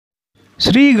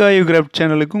Sri காயு craft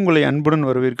சேனலுக்கு உங்களை அன்புடன்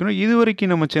வரவேற்கிறோம்.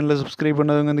 இதுவரைக்கும் நம்ம சேனலை சப்ஸ்கிரைப்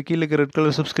பண்ணாதவங்க அந்த கீழே red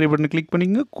colour subscribe button click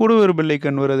பண்ணிங்க. கூட ஒரு பெல்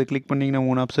ஐக்கான் வரும், அதை கிளிக் பண்ணிங்கன்னா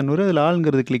 3 ஆப்ஷன் வரும். அதில்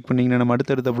ஆளுங்கிறது கிளிக் பண்ணிங்கன்னா நம்ம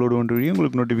அடுத்தடுத்து அப்லோட் பண்ணுற வீடியோ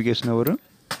உங்களுக்கு நோட்டிஃபிகேஷன் வரும்.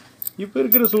 இப்போ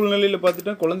இருக்கிற சூழ்நிலையில்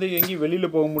பார்த்துட்டா குழந்தைங்க எங்கேயும்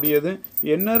வெளியில் போக முடியாது.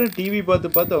 எந்நேரம் டிவி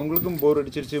பார்த்து அவங்களுக்கும் போர்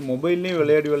அடிச்சிருச்சு, மொபைல்லேயும்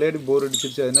விளையாடி போர்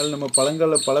அடிச்சிருச்சு. அதனால் நம்ம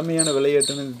பழமையான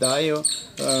விளையாட்டுன்னு தாயம்,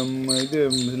 இது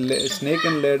ஸ்னேக்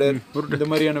அண்ட் லேடர், இந்த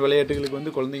மாதிரியான விளையாட்டுகளுக்கு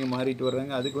வந்து குழந்தைங்க மாறிட்டு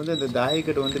வர்றாங்க. அதுக்கு வந்து அந்த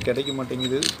தாயக்கட்டை வந்து கிடைக்க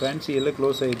மாட்டேங்குது, ஃபேன்சி எல்லாம்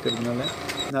க்ளோஸ் ஆகிருக்கிறதுனால.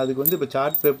 நான் அதுக்கு வந்து இப்போ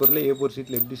சார்ட் பேப்பரில் A4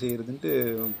 ஷீட்டில் எப்படி செய்கிறதுன்ட்டு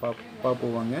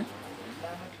பார்ப்போவாங்க.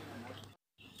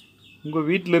 உங்கள்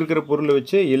வீட்டில் இருக்கிற பொருளை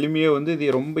வச்சு எளிமையாக வந்து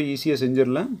இது ரொம்ப ஈஸியாக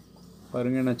செஞ்சிடலாம்.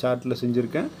 பாருங்கள், நான் சார்ட்டில்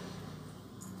செஞ்சுருக்கேன்.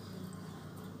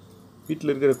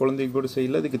 வீட்டில் இருக்கிற குழந்தைக்கு கூட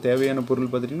செய்யல. அதுக்கு தேவையான பொருள்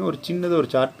பார்த்துட்டிங்கன்னா ஒரு சின்னதாக ஒரு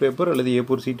சார்ட் பேப்பர் அல்லது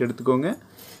A4 ஷீட் எடுத்துக்கோங்க.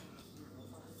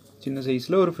 சின்ன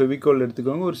சைஸில் ஒரு ஃபெவிகால்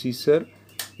எடுத்துக்கோங்க, ஒரு சிசர்,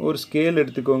 ஒரு ஸ்கேல்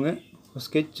எடுத்துக்கோங்க,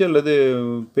 ஸ்கெட்ச் அல்லது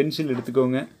பென்சில்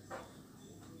எடுத்துக்கோங்க.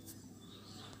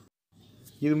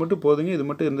 இது மட்டும் போதுங்க. இது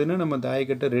மட்டும் இருந்ததுன்னா நம்ம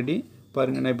தாயக்கட்டை ரெடி.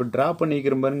 பாருங்கள், நான் இப்போ ட்ரா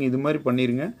பண்ணிக்கிறேன் பாருங்கள். இது மாதிரி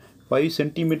பண்ணிடுங்க. 5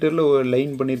 சென்டிமீட்டரில் ஒரு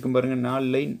லைன் பண்ணியிருக்கேன் பாருங்கள். 4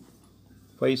 லைன்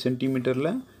 5 சென்டிமீட்டரில்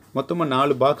மொத்தமாக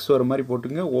 4 பாக்ஸ் வர மாதிரி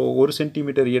போட்டுங்க. 1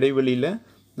 சென்டிமீட்டர் இடைவெளியில்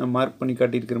நான் மார்க் பண்ணி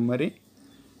காட்டியிருக்கிற மாதிரி.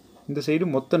 இந்த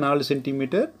சைடு மொத்தம் 4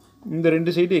 சென்டிமீட்டர், இந்த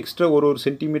 2 சைடு எக்ஸ்ட்ரா ஒரு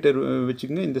சென்டிமீட்டர்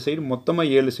வச்சுக்கோங்க. இந்த சைடு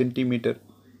மொத்தமாக 7 சென்டிமீட்டர்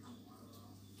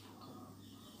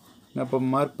நான் இப்போ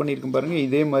மார்க் பண்ணியிருக்கேன் பாருங்கள்.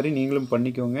 இதே மாதிரி நீங்களும்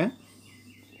பண்ணிக்கோங்க.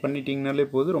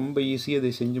 பண்ணிட்டீங்கனாலே போதும், ரொம்ப ஈஸியாக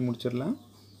இதை செஞ்சு முடிச்சிடலாம்.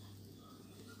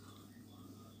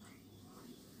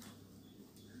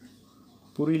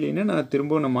 புரியலைன்னா நான்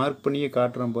திரும்பவும் மார்க் பண்ணியே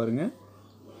காட்டுறேன் பாருங்கள்.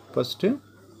 ஃபஸ்ட்டு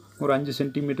ஒரு 5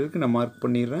 சென்டிமீட்டருக்கு நான் மார்க்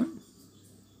பண்ணிடுறேன்.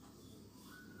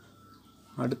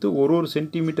 அடுத்து ஒரு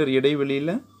சென்டிமீட்டர்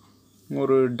இடைவெளியில்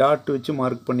ஒரு டாட் வச்சு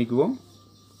மார்க் பண்ணிக்குவோம்.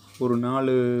 ஒரு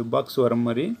 4 பாக்ஸ் வர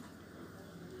மாதிரி.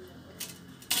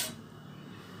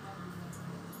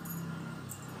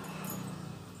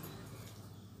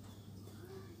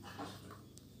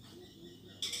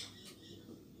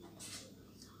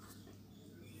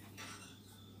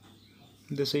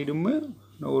 இந்த சைடும்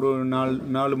ஒரு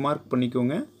 4 மார்க்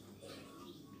பண்ணிக்கோங்க.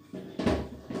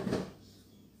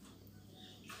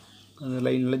 அந்த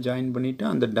லைனில் ஜாயின் பண்ணிவிட்டு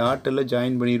அந்த டாட்டெல்லாம்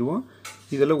ஜாயின் பண்ணிடுவோம்.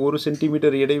 இதெல்லாம் 1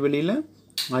 சென்டிமீட்டர் இடைவெளியில்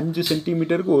 5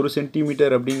 சென்டிமீட்டருக்கு 1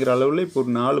 சென்டிமீட்டர் அப்படிங்கிற அளவில் இப்போ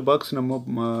ஒரு 4 பாக்ஸ்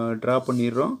நம்ம ட்ரா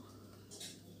பண்ணிடுறோம்.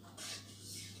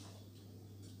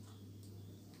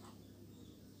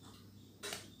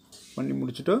 பண்ணி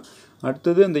முடிச்சுட்டோம்.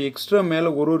 அடுத்தது அந்த எக்ஸ்ட்ரா மேலே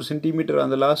ஒரு சென்டிமீட்டர்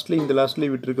அந்த லாஸ்ட்லேயும் இந்த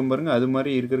லாஸ்ட்லேயும் விட்டுருக்கோம் பாருங்கள். அது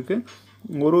மாதிரி இருக்கிறதுக்கு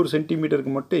ஒரு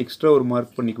சென்டிமீட்டருக்கு மட்டும் எக்ஸ்ட்ரா ஒரு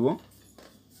மார்க் பண்ணிக்குவோம்.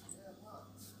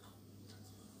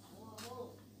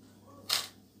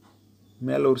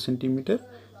 மேலே 1 சென்டிமீட்டர்,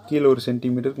 கீழே 1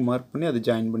 சென்டிமீட்டருக்கு மார்க் பண்ணி அதை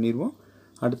ஜாயின் பண்ணிடுவோம்.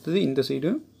 அடுத்தது இந்த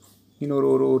சைடு இன்னொரு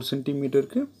ஒரு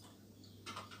சென்டிமீட்டருக்கு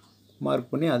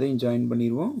மார்க் பண்ணி அதையும் ஜாயின்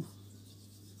பண்ணிடுவோம்.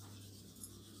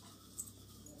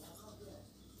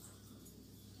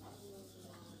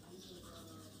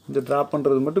 இந்த ட்ரா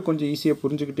பண்ணுறது மட்டும் கொஞ்சம் ஈஸியாக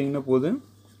புரிஞ்சுக்கிட்டிங்கன்னா போதும்,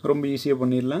 ரொம்ப ஈஸியாக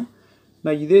பண்ணிடலாம்.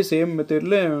 நான் இதே சேம்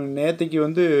மெத்தடில் நேற்றுக்கு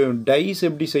வந்து டைஸ்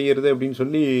எப்படி செய்கிறது அப்படின்னு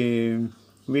சொல்லி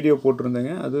வீடியோ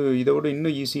போட்டிருந்தேங்க. அது இதோட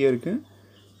இன்னும் ஈஸியாக இருக்குது.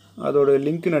 அதோட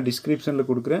லிங்க் நான் டிஸ்கிரிப்ஷனில்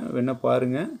கொடுக்குறேன், வேணால்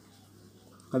பாருங்கள்.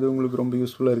 அது உங்களுக்கு ரொம்ப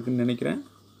யூஸ்ஃபுல்லாக இருக்குதுன்னு நினைக்கிறேன்.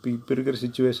 இப்போ இருக்கிற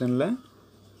சுச்சுவேஷனில்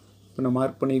இப்போ நான்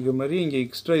மார்க் பண்ணியிருக்கிற மாதிரி இங்கே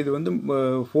எக்ஸ்ட்ரா இது வந்து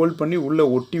ஃபோல்ட் பண்ணி உள்ளே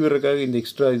ஒட்டி விடுறதுக்காக இந்த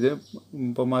எக்ஸ்ட்ரா இது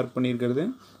இப்போ மார்க் பண்ணியிருக்கிறது.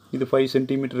 இது 5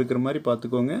 சென்டிமீட்டர் இருக்கிற மாதிரி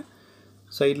பார்த்துக்கோங்க.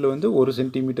 சைடில் வந்து 1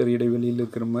 சென்டிமீட்டர் இடைவெளியில்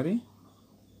இருக்கிற மாதிரி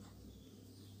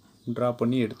ட்ரா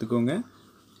பண்ணி எடுத்துக்கோங்க.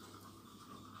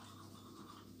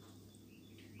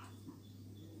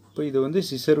 இப்போ இதை வந்து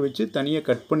சிசர் வச்சு தனியாக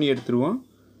கட் பண்ணி எடுத்துருவோம்.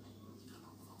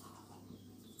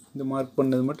 இந்த மார்க்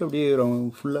பண்ணது மட்டும் அப்படியே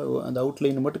ஃபுல்லாக அந்த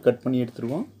அவுட்லைனை மட்டும் கட் பண்ணி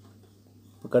எடுத்துருவோம்.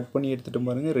 இப்போ கட் பண்ணி எடுத்துகிட்டு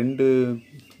பாருங்கள்.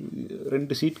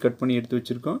 2 ஷீட் கட் பண்ணி எடுத்து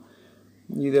வச்சுருக்கோம்.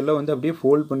 இதெல்லாம் வந்து அப்படியே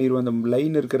ஃபோல்ட் பண்ணிடுவோம். அந்த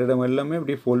லைன் இருக்கிற இடம் எல்லாமே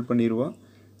அப்படியே ஃபோல்ட் பண்ணிடுவோம்.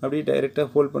 அப்படியே டைரெக்டாக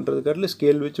ஃபோல்ட் பண்ணுறதுக்காக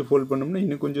ஸ்கேல் வச்சு ஃபோல்ட் பண்ணோம்னா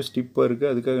இன்னும் கொஞ்சம் ஸ்டிப்பாக இருக்குது.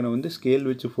 அதுக்காக நான் வந்து ஸ்கேல்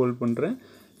வச்சு ஃபோல்ட் பண்ணுறேன்.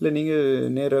 இல்லை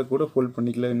நீங்கள் நேராக கூட ஃபோல்ட்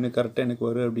பண்ணிக்கலாம், இன்னும் கரெக்டாக எனக்கு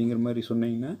வரும் அப்படிங்கிற மாதிரி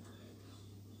சொன்னீங்கன்னா.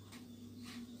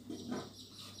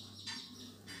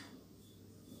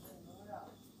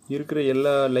 இருக்கிற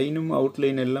எல்லா லைனும்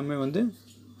அவுட்லைன் எல்லாமே வந்து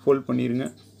ஃபோல்ட் பண்ணிடுங்க.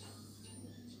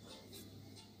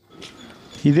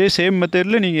 இதே சேம்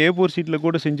மெத்தடில் நீங்கள் A4 ஷீட்டில்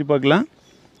கூட செஞ்சு பார்க்கலாம்,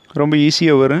 ரொம்ப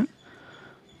ஈஸியாக வரும்.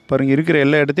 பாருங்கள், இருக்கிற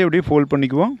எல்லா இடத்தையும் அப்படியே ஃபோல்ட்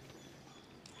பண்ணிக்குவோம்.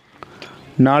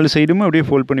 4 சைடுமே அப்படியே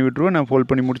ஃபோல்ட் பண்ணி விட்டுருவோம். நான் ஃபோல்ட்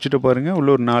பண்ணி முடிச்சுட்டு பாருங்கள், உள்ள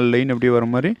ஒரு 4 லைன் அப்படியே வர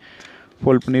மாதிரி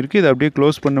ஃபோல்ட் பண்ணியிருக்கு. இதை அப்படியே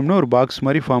க்ளோஸ் பண்ணோம்னா ஒரு பாக்ஸ்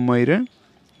மாதிரி ஃபார்ம் ஆயிரும்.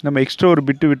 நம்ம எக்ஸ்ட்ரா ஒரு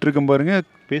பிட்டு விட்டுருக்கோம் பாருங்கள்,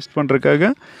 பேஸ்ட்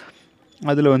பண்ணுறதுக்காக.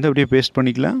 அதில் வந்து அப்படியே பேஸ்ட்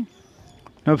பண்ணிக்கலாம்.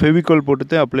 நான் ஃபெவிகால் போட்டு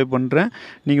தான் அப்ளை பண்ணுறேன்.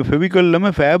 நீங்கள் ஃபெவிகால்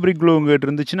இல்லாமல் ஃபேப்ரிக் க்ளோ உங்கள்கிட்ட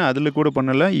இருந்துச்சுன்னா அதில் கூட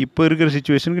பண்ணலாம். இப்போ இருக்கிற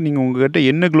சிச்சுவேஷனுக்கு நீங்கள் உங்கள்கிட்ட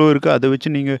என்ன க்ளோ இருக்கோ அதை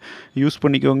வச்சு நீங்கள் யூஸ்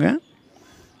பண்ணிக்கோங்க.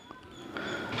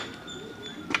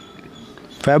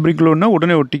 ஃபேப்ரிக் க்ளோன்னா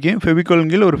உடனே ஒட்டிக்கும்.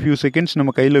 ஃபெவிகால்ங்கில் ஒரு ஃபியூ செகண்ட்ஸ்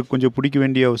நம்ம கையில் கொஞ்சம் பிடிக்க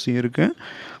வேண்டிய அவசியம் இருக்குது.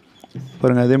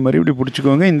 பாருங்கள், அதே மாதிரி இப்படி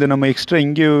பிடிச்சிக்கோங்க. இந்த நம்ம எக்ஸ்ட்ரா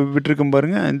இங்கே விட்டுருக்கோம்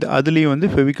பாருங்கள், இந்த அதுலேயும் வந்து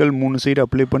ஃபெவிகால் 3 சைடு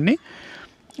அப்ளை பண்ணி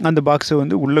அந்த பாக்ஸை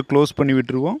வந்து உள்ளே க்ளோஸ் பண்ணி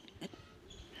விட்டுருவோம்.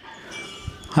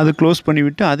 அதை க்ளோஸ்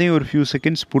பண்ணிவிட்டு அதையும் ஒரு ஃபியூ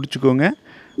செகண்ட்ஸ் பிடிச்சிக்கோங்க.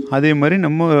 அதே மாதிரி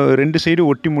நம்ம 2 சைடு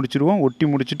ஒட்டி முடிச்சிடுவோம். ஒட்டி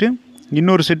முடிச்சுட்டு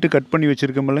இன்னொரு செட்டு கட் பண்ணி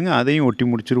வச்சுருக்கோம் இல்லைங்க, அதையும் ஒட்டி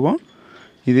முடிச்சிடுவோம்.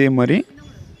 இதே மாதிரி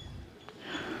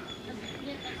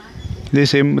இதே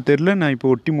சேம் மெத்தடில் நான் இப்போ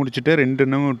ஒட்டி முடிச்சுட்டேன். 2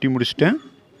 எண்ணமும் ஒட்டி முடிச்சிட்டேன்.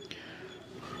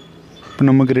 இப்போ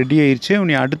நமக்கு ரெடி ஆயிடுச்சு.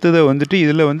 நீ அடுத்ததை வந்துட்டு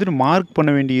இதில் வந்துட்டு மார்க் பண்ண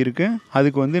வேண்டி இருக்குது.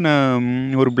 அதுக்கு வந்து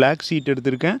நான் ஒரு பிளாக் ஷீட்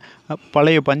எடுத்திருக்கேன்.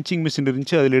 பழைய பஞ்சிங் மிஷின்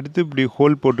இருந்துச்சு, அதில் எடுத்து இப்படி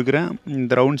ஹோல் போட்டுக்கிறேன்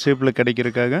இந்த ரவுண்ட் ஷேப்பில்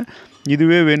கிடைக்கிறதுக்காக.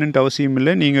 இதுவே வேணுன்ட்டு அவசியம்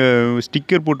இல்லை, நீங்கள்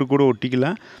ஸ்டிக்கர் போட்டு கூட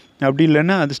ஒட்டிக்கலாம். அப்படி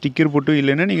இல்லைன்னா அது ஸ்டிக்கர் போட்டு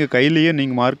இல்லைன்னா நீங்கள் கையிலேயே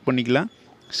நீங்கள் மார்க் பண்ணிக்கலாம்.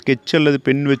 ஸ்கெட்ச் அல்லது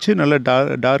பென் வச்சு நல்லா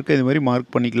டார்க்காக இது மாதிரி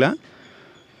மார்க் பண்ணிக்கலாம்.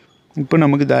 இப்போ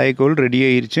நமக்கு தாயக்கோல் ரெடி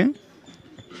ஆயிடுச்சு.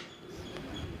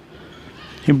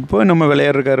 இப்போ நம்ம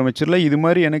விளையாடுறதுக்கு ஆரம்பிச்சிடலாம். இது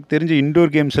மாதிரி எனக்கு தெரிஞ்ச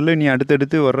இன்டோர் கேம்ஸ் எல்லாம் நீ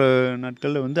அடுத்தடுத்து வர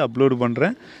நாட்களில் வந்து அப்லோடு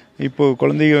பண்ணுறேன். இப்போது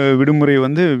குழந்தைங்க விடுமுறை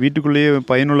வந்து வீட்டுக்குள்ளேயே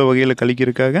பயனுள்ள வகையில்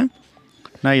கழிக்கிறதுக்காக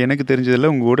நான் எனக்கு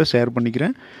தெரிஞ்சதெல்லாம் உங்கள் கூட ஷேர்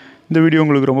பண்ணிக்கிறேன். இந்த வீடியோ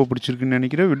உங்களுக்கு ரொம்ப பிடிச்சிருக்குன்னு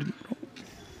நினைக்கிறேன்.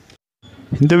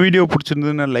 இந்த வீடியோ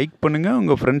பிடிச்சிருந்ததுன்னா லைக் பண்ணுங்கள்,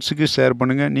 உங்கள் ஃப்ரெண்ட்ஸுக்கு ஷேர்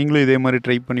பண்ணுங்கள். நீங்களும் இதே மாதிரி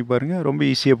ட்ரை பண்ணி பாருங்கள். ரொம்ப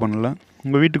ஈஸியாக பண்ணலாம்.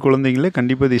 உங்கள் வீட்டு குழந்தைங்களே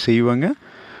கண்டிப்பாக இதை செய்வாங்க.